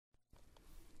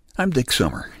I'm Dick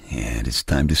Summer, and it's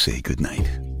time to say goodnight.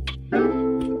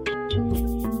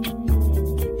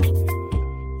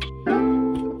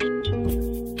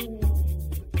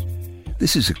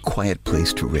 This is a quiet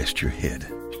place to rest your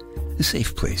head, a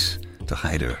safe place to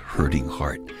hide a hurting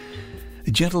heart, a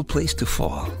gentle place to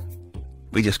fall.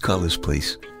 We just call this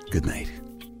place goodnight.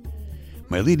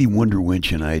 My lady Wonder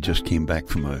Wench and I just came back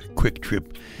from a quick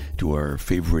trip to our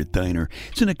favorite diner.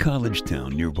 It's in a college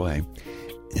town nearby.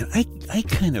 And I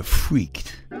kind of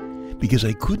freaked because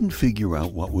I couldn't figure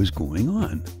out what was going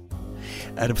on.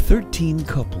 Out of 13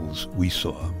 couples we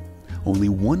saw, only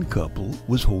one couple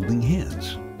was holding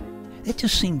hands. It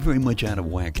just seemed very much out of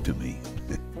whack to me.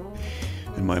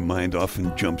 And my mind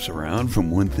often jumps around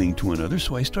from one thing to another,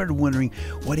 so I started wondering,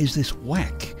 what is this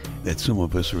whack that some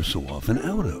of us are so often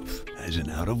out of, as in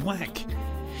out of whack?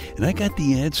 And I got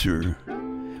the answer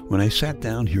when I sat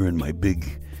down here in my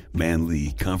big,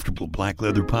 manly, comfortable black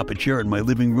leather papa chair in my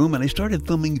living room, and I started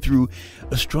thumbing through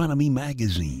Astronomy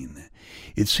magazine.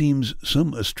 It seems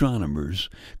some astronomers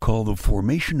call the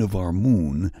formation of our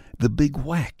moon the Big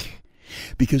Whack,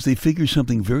 because they figure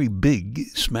something very big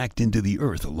smacked into the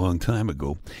Earth a long time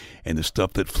ago, and the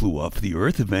stuff that flew off the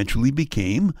Earth eventually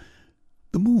became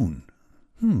the moon.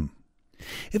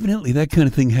 Evidently, that kind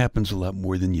of thing happens a lot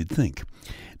more than you'd think.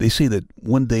 They say that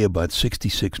one day about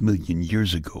 66 million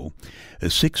years ago, a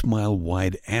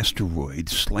 6-mile-wide asteroid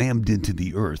slammed into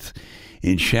the Earth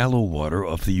in shallow water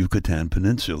off the Yucatan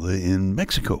Peninsula in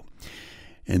Mexico.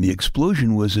 And the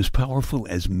explosion was as powerful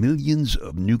as millions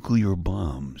of nuclear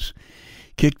bombs,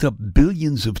 kicked up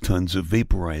billions of tons of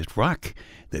vaporized rock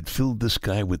that filled the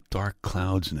sky with dark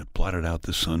clouds, and it blotted out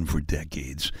the sun for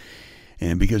decades.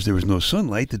 And because there was no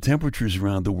sunlight, the temperatures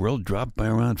around the world dropped by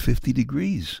around 50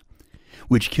 degrees,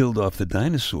 which killed off the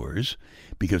dinosaurs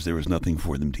because there was nothing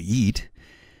for them to eat,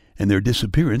 and their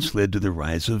disappearance led to the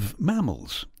rise of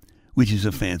mammals, which is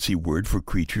a fancy word for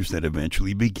creatures that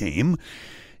eventually became,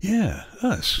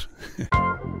 us.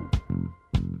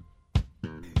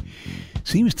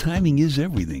 Seems timing is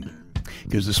everything,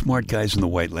 because the smart guys in the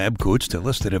white lab coats tell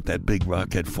us that if that big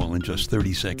rock had fallen just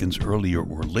 30 seconds earlier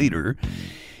or later,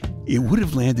 it would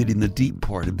have landed in the deep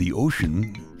part of the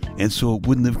ocean, and so it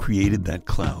wouldn't have created that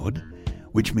cloud,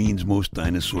 which means most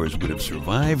dinosaurs would have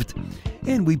survived,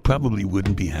 and we probably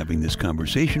wouldn't be having this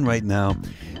conversation right now,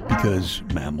 because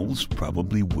mammals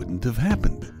probably wouldn't have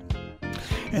happened.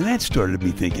 And that started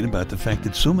me thinking about the fact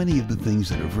that so many of the things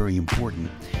that are very important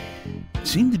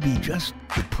seem to be just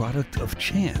the product of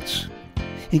chance,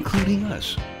 including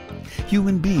us,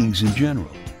 human beings in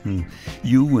general.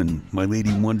 You and my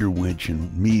lady Wonder Wench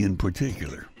and me in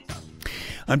particular.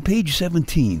 On page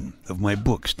 17 of my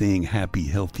book, Staying Happy,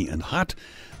 Healthy, and Hot,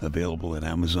 available at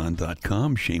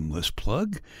Amazon.com, shameless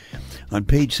plug. On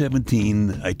page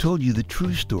 17, I told you the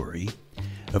true story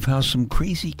of how some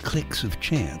crazy clicks of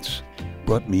chance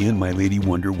brought me and my lady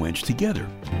Wonder Wench together.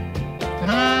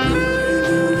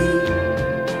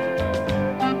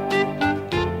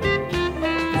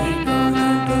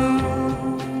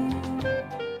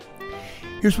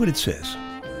 Here's what it says.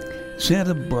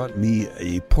 Santa brought me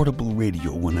a portable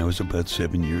radio when I was about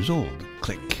 7 years old.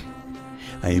 Click.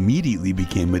 I immediately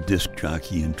became a disc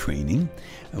jockey in training.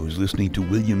 I was listening to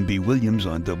William B. Williams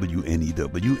on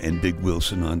WNEW and Big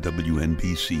Wilson on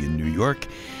WNBC in New York,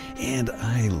 and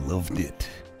I loved it.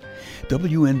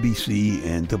 WNBC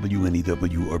and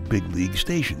WNEW are big league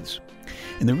stations.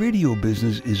 And the radio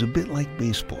business is a bit like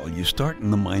baseball. You start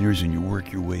in the minors and you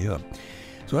work your way up.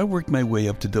 So I worked my way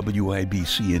up to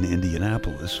WIBC in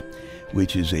Indianapolis,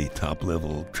 which is a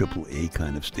top-level AAA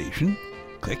kind of station.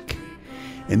 Click.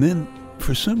 And then,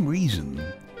 for some reason,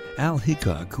 Al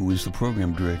Hickok, who was the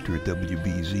program director at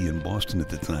WBZ in Boston at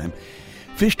the time,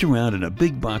 fished around in a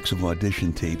big box of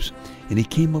audition tapes, and he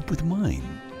came up with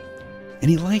mine. And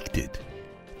he liked it.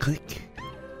 Click.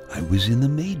 I was in the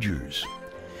majors.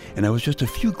 And I was just a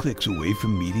few clicks away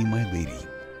from meeting my lady.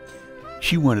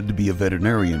 She wanted to be a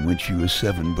veterinarian when she was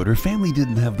 7, but her family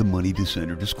didn't have the money to send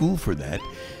her to school for that.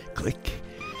 Click.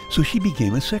 So she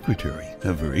became a secretary,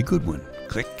 a very good one.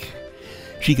 Click.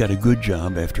 She got a good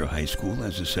job after high school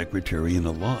as a secretary in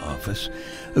a law office.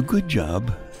 A good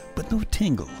job, but no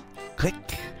tingle.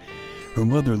 Click. Her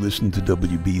mother listened to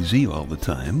WBZ all the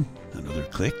time. Another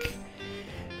click.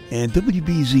 And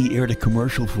WBZ aired a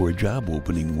commercial for a job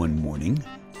opening one morning.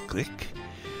 Click.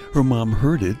 Her mom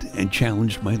heard it and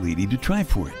challenged my lady to try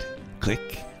for it.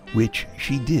 Click. Which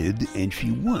she did, and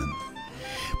she won.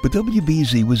 But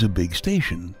WBZ was a big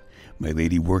station. My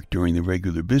lady worked during the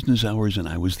regular business hours, and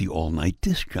I was the all-night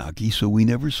disc jockey, so we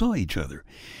never saw each other.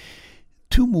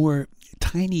 2 more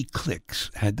tiny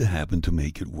clicks had to happen to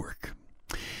make it work.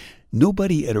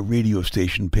 Nobody at a radio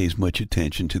station pays much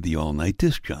attention to the all-night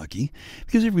disc jockey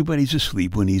because everybody's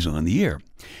asleep when he's on the air.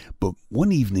 But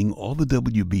one evening, all the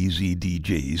WBZ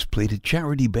DJs played a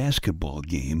charity basketball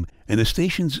game, and the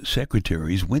station's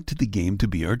secretaries went to the game to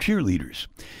be our cheerleaders.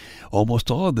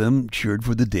 Almost all of them cheered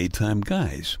for the daytime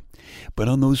guys. But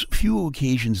on those few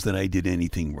occasions that I did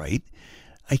anything right,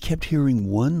 I kept hearing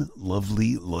one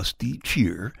lovely, lusty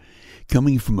cheer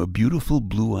coming from a beautiful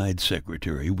blue-eyed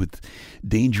secretary with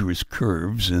dangerous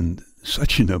curves and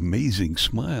such an amazing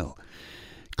smile.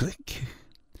 Click.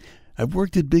 I've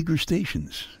worked at bigger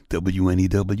stations,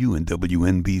 WNEW and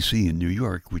WNBC in New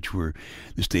York, which were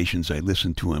the stations I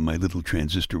listened to on my little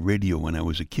transistor radio when I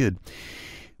was a kid.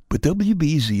 But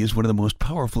WBZ is one of the most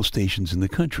powerful stations in the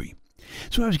country.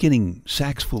 So I was getting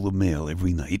sacks full of mail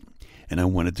every night, and I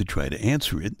wanted to try to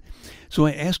answer it. So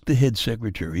I asked the head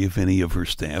secretary if any of her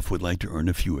staff would like to earn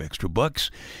a few extra bucks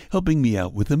helping me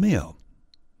out with the mail.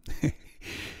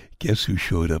 Guess who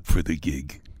showed up for the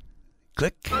gig?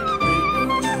 Click.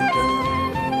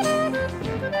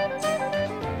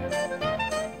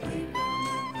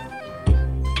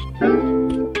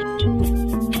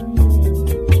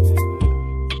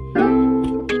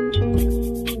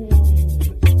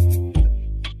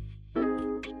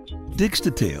 Dick's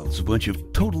Details, a bunch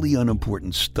of totally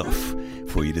unimportant stuff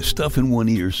for you to stuff in one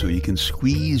ear so you can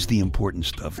squeeze the important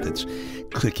stuff that's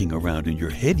clicking around in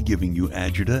your head, giving you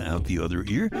agita out the other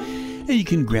ear, and you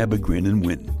can grab a grin and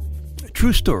win. A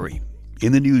true story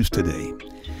in the news today.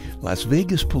 Las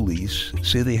Vegas police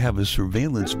say they have a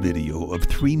surveillance video of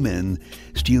 3 men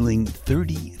stealing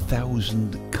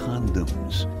 30,000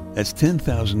 condoms. That's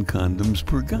 10,000 condoms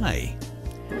per guy.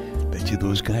 Bet you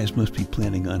those guys must be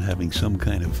planning on having some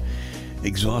kind of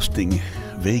exhausting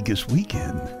Vegas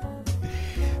weekend.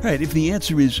 All right, if the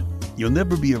answer is you'll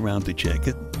never be around to check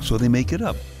it, so they make it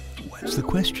up, what's the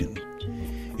question?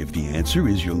 If the answer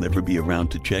is you'll never be around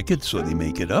to check it, so they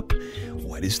make it up,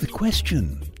 what is the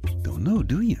question? Don't know,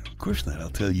 do you? Of course not. I'll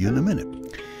tell you in a minute.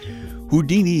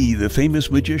 Houdini, the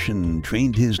famous magician,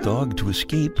 trained his dog to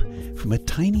escape from a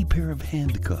tiny pair of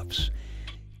handcuffs.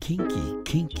 Kinky,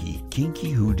 kinky,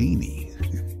 kinky Houdini.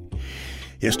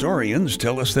 Historians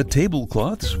tell us that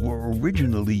tablecloths were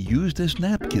originally used as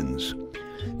napkins.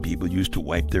 People used to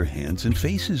wipe their hands and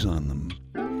faces on them.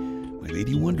 My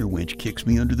Lady Wonder Wench kicks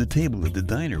me under the table at the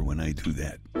diner when I do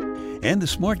that. And the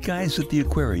smart guys at the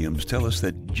aquariums tell us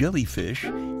that jellyfish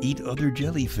eat other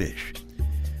jellyfish,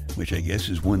 which I guess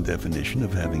is one definition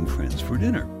of having friends for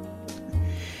dinner.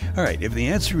 All right, if the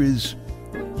answer is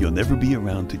you'll never be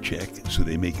around to check, so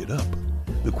they make it up,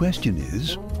 the question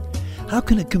is, how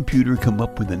can a computer come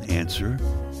up with an answer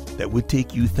that would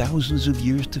take you thousands of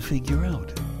years to figure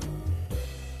out?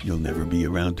 You'll never be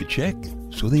around to check,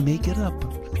 so they make it up.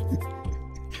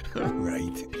 All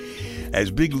right. As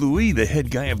Big Louie, the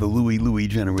head guy of the Louie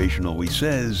generation, always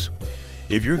says,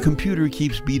 if your computer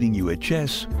keeps beating you at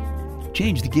chess,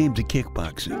 change the game to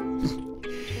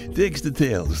kickboxing. Dick's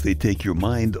Details, they take your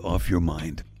mind off your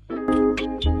mind.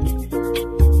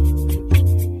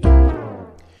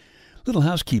 Little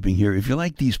housekeeping here. If you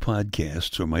like these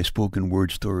podcasts or my spoken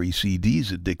word story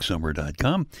CDs at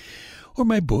dicksummer.com, or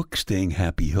my book, Staying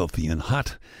Happy, Healthy, and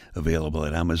Hot, available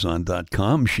at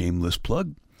amazon.com, shameless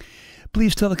plug,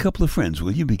 please tell a couple of friends,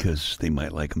 will you? Because they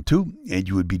might like them too, and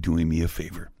you would be doing me a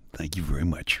favor. Thank you very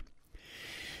much.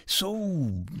 So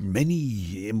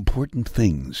many important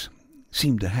things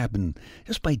seem to happen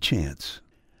just by chance.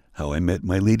 How I met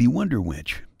my Lady Wonder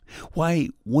Wench. Why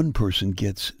one person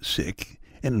gets sick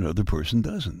and another person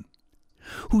doesn't.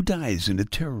 Who dies in a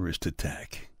terrorist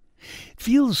attack. It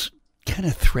feels kind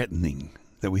of threatening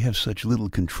that we have such little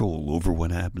control over what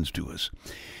happens to us.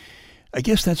 I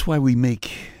guess that's why we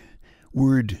make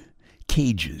word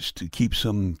cages, to keep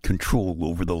some control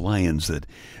over the lions that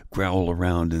growl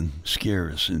around and scare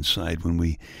us inside when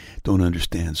we don't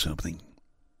understand something.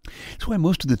 That's why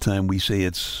most of the time we say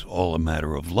it's all a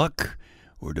matter of luck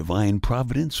or divine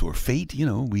providence or fate. You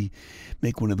know, we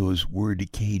make one of those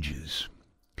word cages.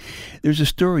 There's a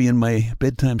story in my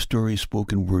Bedtime Stories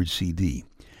Spoken Word CD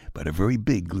about a very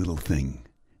big little thing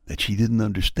that she didn't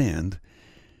understand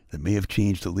that may have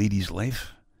changed a lady's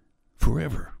life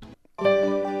forever.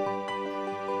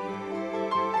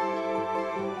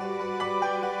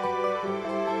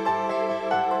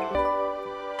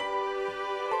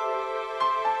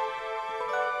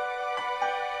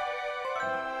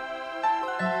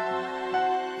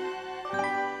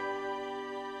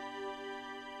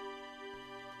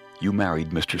 You married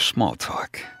Mr.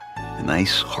 Smalltalk, a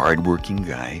nice, hard-working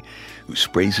guy who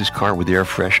sprays his car with air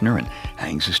freshener and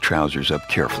hangs his trousers up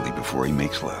carefully before he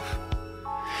makes love.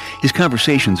 His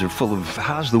conversations are full of,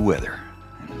 how's the weather?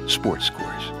 sports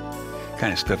scores,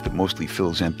 kind of stuff that mostly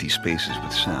fills empty spaces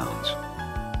with sounds.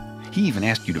 He even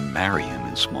asked you to marry him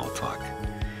in small talk.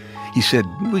 He said,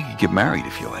 we could get married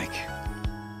if you like.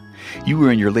 You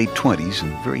were in your late 20s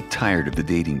and very tired of the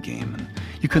dating game, and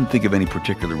you couldn't think of any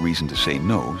particular reason to say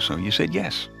no, so you said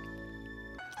yes.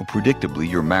 Well, predictably,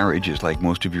 your marriage is like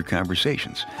most of your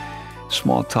conversations.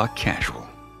 Small talk casual.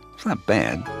 It's not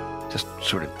bad, just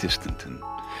sort of distant, and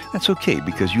that's okay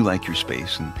because you like your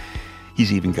space and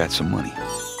he's even got some money.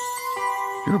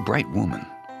 You're a bright woman.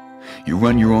 You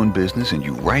run your own business and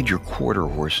you ride your quarter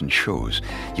horse in shows.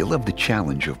 You love the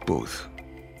challenge of both.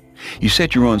 You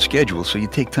set your own schedule so you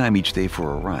take time each day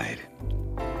for a ride.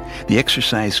 The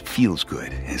exercise feels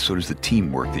good, and so does the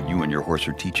teamwork that you and your horse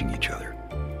are teaching each other.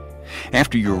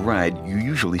 After your ride, you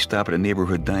usually stop at a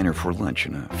neighborhood diner for lunch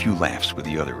and a few laughs with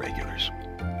the other regulars.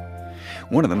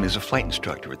 One of them is a flight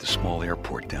instructor at the small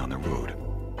airport down the road.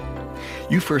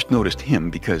 You first noticed him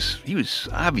because he was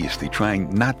obviously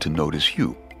trying not to notice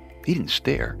you. He didn't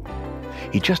stare.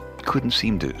 He just couldn't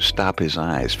seem to stop his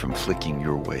eyes from flicking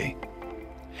your way.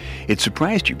 It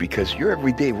surprised you because your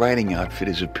everyday riding outfit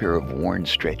is a pair of worn,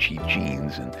 stretchy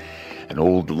jeans and an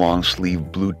old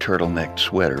long-sleeved blue turtleneck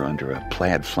sweater under a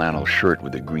plaid flannel shirt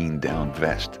with a green down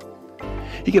vest.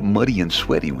 You get muddy and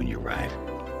sweaty when you ride,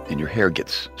 and your hair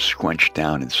gets scrunched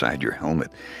down inside your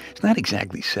helmet. It's not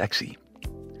exactly sexy.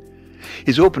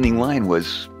 His opening line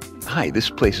was, "Hi, this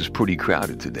place is pretty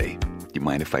crowded today. Do you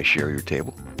mind if I share your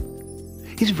table?"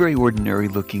 He's a very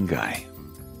ordinary-looking guy.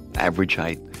 Average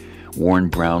height, worn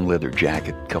brown leather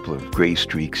jacket, couple of gray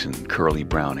streaks and curly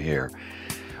brown hair.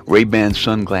 Ray-Ban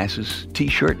sunglasses,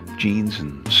 t-shirt, jeans,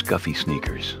 and scuffy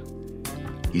sneakers.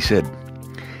 He said,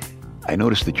 "I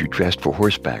noticed that you dressed for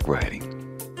horseback riding."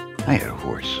 I had a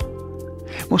horse.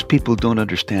 Most people don't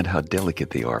understand how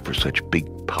delicate they are for such big,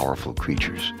 powerful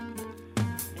creatures.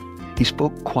 He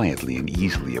spoke quietly and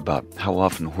easily about how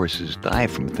often horses die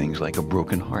from things like a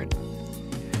broken heart.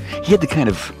 He had the kind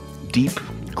of deep,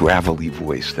 gravelly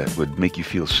voice that would make you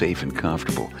feel safe and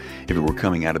comfortable if it were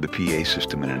coming out of the PA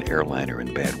system in an airliner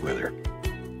in bad weather.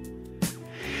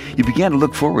 You began to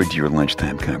look forward to your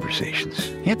lunchtime conversations.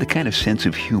 He had the kind of sense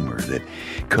of humor that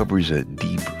covers a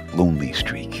deep, lonely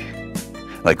streak,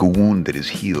 like a wound that is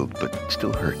healed but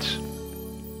still hurts.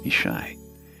 He's shy.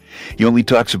 He only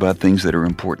talks about things that are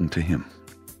important to him.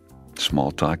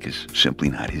 Small talk is simply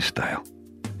not his style.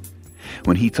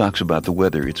 When he talks about the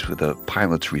weather, it's with a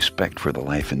pilot's respect for the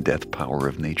life and death power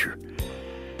of nature.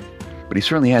 But he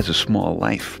certainly has a small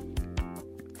life.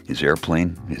 His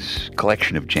airplane, his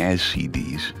collection of jazz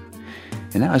CDs,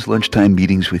 and now his lunchtime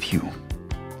meetings with you.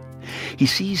 He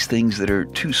sees things that are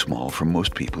too small for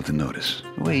most people to notice.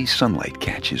 The way sunlight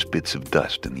catches bits of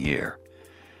dust in the air.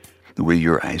 The way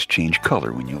your eyes change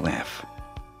color when you laugh.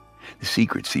 The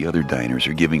secrets the other diners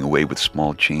are giving away with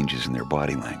small changes in their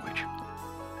body language.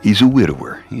 He's a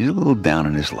widower. He's a little down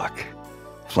on his luck.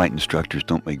 Flight instructors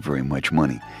don't make very much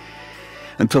money.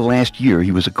 Until last year,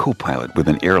 he was a co-pilot with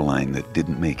an airline that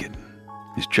didn't make it.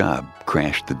 His job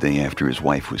crashed the day after his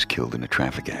wife was killed in a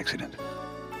traffic accident.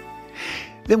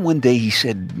 Then one day he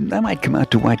said, "I might come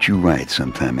out to watch you ride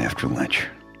sometime after lunch."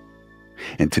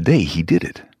 And today he did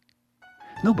it.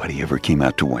 Nobody ever came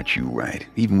out to watch you ride,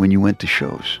 even when you went to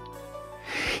shows.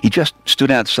 He just stood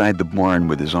outside the barn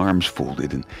with his arms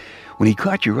folded, and when he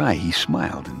caught your eye, he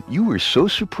smiled, and you were so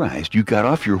surprised you got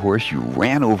off your horse, you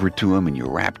ran over to him, and you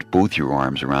wrapped both your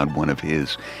arms around one of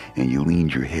his, and you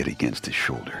leaned your head against his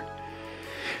shoulder.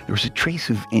 There was a trace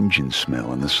of engine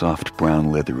smell in the soft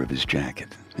brown leather of his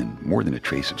jacket, and more than a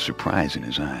trace of surprise in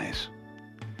his eyes.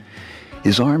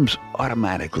 His arms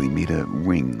automatically made a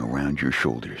ring around your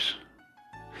shoulders.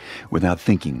 Without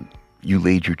thinking, you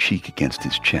laid your cheek against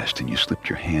his chest and you slipped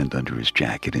your hand under his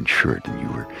jacket and shirt and you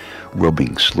were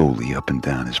rubbing slowly up and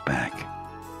down his back.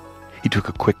 He took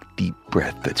a quick, deep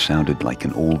breath that sounded like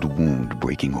an old wound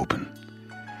breaking open.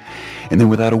 And then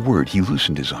without a word, he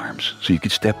loosened his arms so you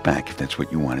could step back if that's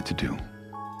what you wanted to do.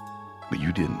 But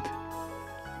you didn't,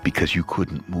 because you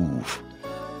couldn't move.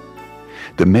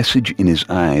 The message in his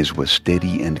eyes was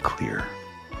steady and clear.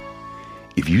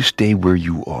 If you stay where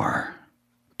you are,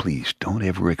 please don't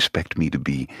ever expect me to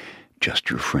be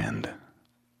just your friend.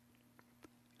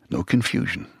 No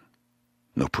confusion,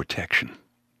 no protection,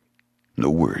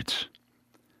 no words.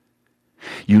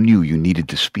 You knew you needed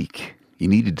to speak. You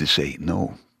needed to say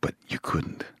no, but you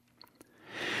couldn't.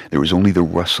 There was only the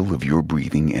rustle of your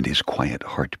breathing and his quiet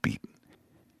heartbeat.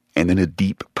 And then a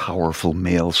deep, powerful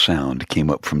male sound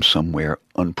came up from somewhere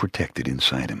unprotected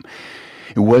inside him.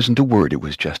 It wasn't a word, it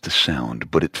was just a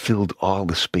sound, but it filled all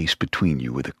the space between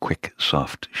you with a quick,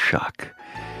 soft shock.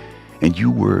 And you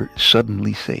were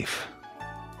suddenly safe.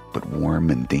 but warm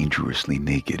and dangerously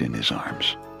naked in his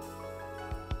arms.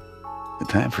 The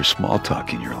time for small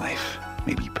talk in your life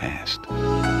may be past.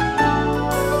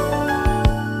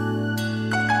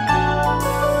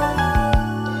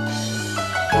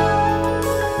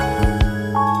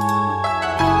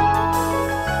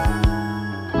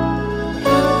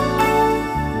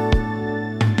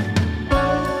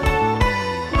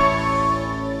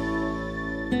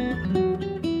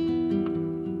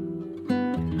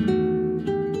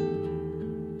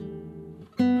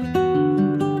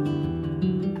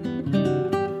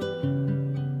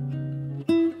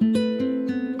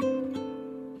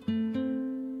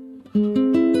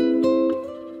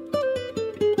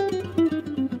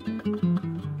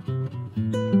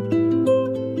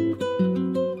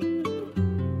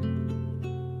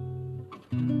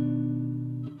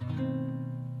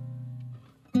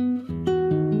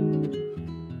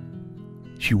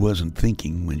 She wasn't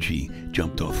thinking when she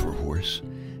jumped off her horse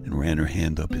and ran her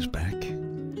hand up his back.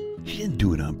 She didn't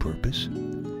do it on purpose,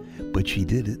 but she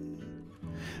did it.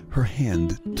 Her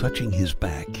hand touching his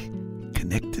back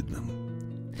connected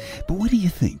them. But what do you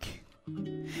think?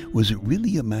 Was it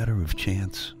really a matter of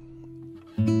chance?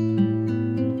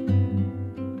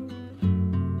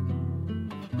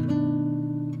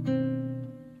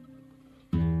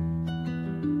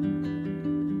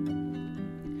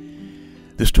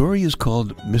 The story is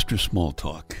called Mr.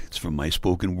 Smalltalk. It's from my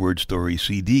spoken word story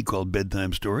CD called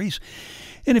Bedtime Stories.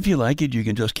 And if you like it, you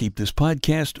can just keep this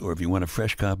podcast, or if you want a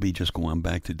fresh copy, just go on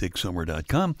back to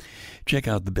dicksummer.com. Check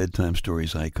out the Bedtime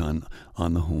Stories icon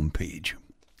on the home page.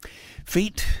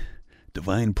 Fate,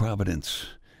 divine providence,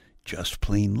 just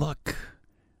plain luck.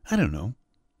 I don't know.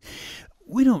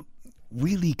 We don't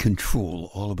really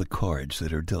control all of the cards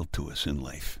that are dealt to us in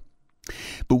life.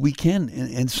 But we can,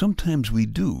 and sometimes we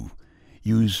do,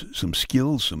 use some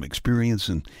skills, some experience,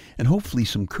 and hopefully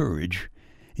some courage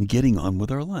in getting on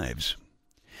with our lives.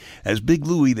 As Big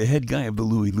Louie, the head guy of the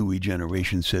Louie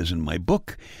generation, says in my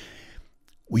book,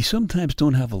 we sometimes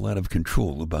don't have a lot of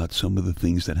control about some of the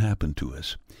things that happen to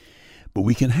us, but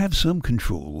we can have some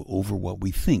control over what we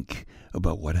think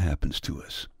about what happens to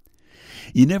us.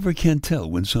 You never can tell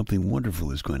when something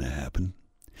wonderful is going to happen.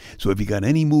 So if you got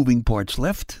any moving parts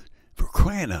left, for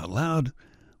crying out loud,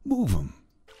 move them.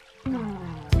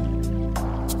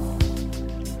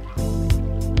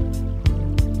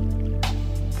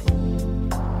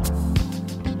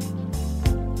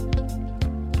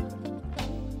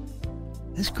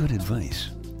 That's good advice.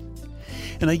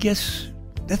 And I guess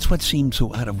that's what seemed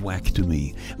so out of whack to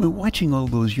me. I mean, watching all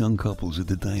those young couples at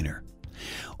the diner.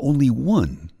 Only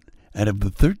one out of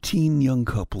the 13 young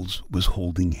couples was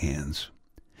holding hands.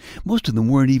 Most of them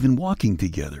weren't even walking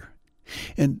together.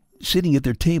 And sitting at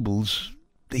their tables,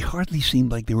 they hardly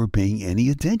seemed like they were paying any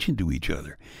attention to each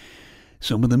other.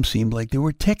 Some of them seemed like they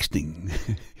were texting.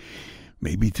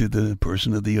 Maybe to the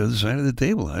person at the other side of the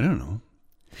table, I don't know.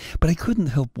 But I couldn't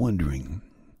help wondering,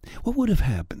 what would have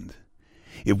happened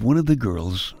if one of the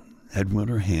girls had run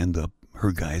her hand up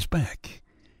her guy's back?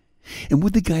 And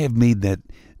would the guy have made that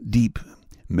deep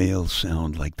male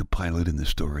sound like the pilot in the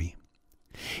story?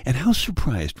 And how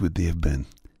surprised would they have been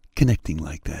connecting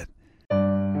like that?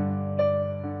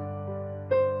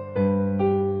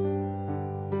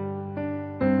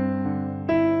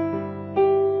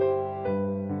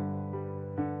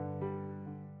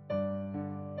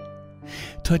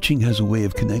 Touching has a way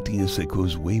of connecting us that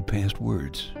goes way past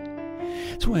words.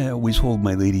 That's why I always hold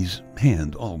my lady's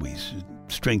hand, always. It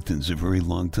strengthens a very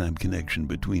long-time connection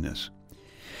between us.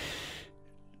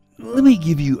 Let me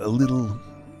give you a little,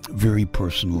 very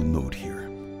personal note here.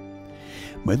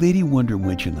 My lady Wonder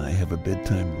Wench and I have a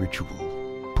bedtime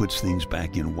ritual. Puts things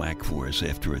back in whack for us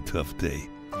after a tough day.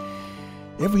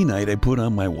 Every night I put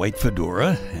on my white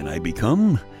fedora and I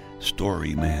become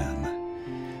Story Man.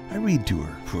 I read to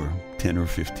her for 10 or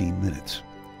 15 minutes.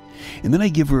 And then I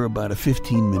give her about a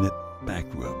 15-minute back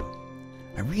rub.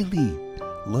 I really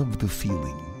love the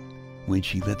feeling when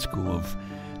she lets go of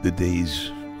the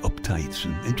day's uptights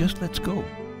and just lets go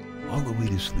all the way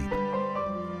to sleep.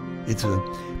 It's a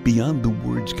beyond the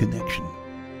words connection.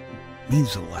 It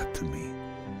means a lot to me.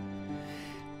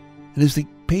 And as the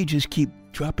pages keep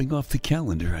dropping off the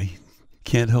calendar, I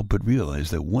can't help but realize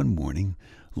that one morning,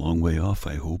 long way off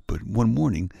I hope, but one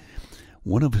morning,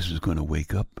 one of us is going to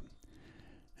wake up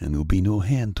and there'll be no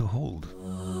hand to hold.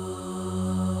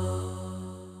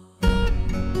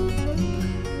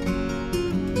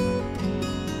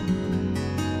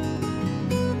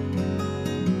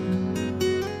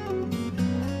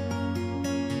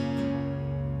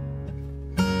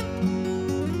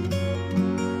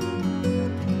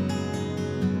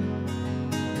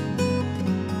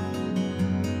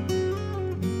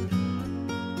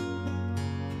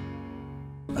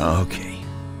 Okay,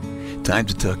 time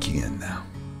to tuck you in now.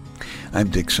 I'm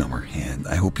Dick Summer, and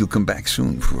I hope you'll come back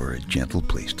soon for a gentle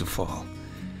place to fall.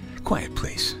 Quiet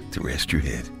place to rest your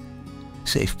head.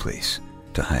 Safe place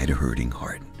to hide a hurting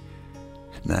heart.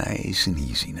 Nice and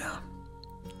easy now.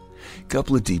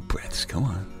 Couple of deep breaths, come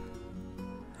on.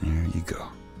 There you go.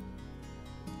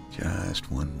 Just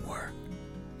one more.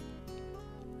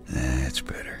 That's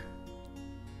better.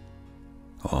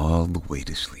 All the way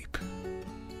to sleep.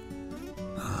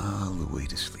 All the way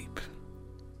to sleep.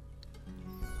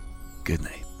 Good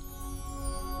night.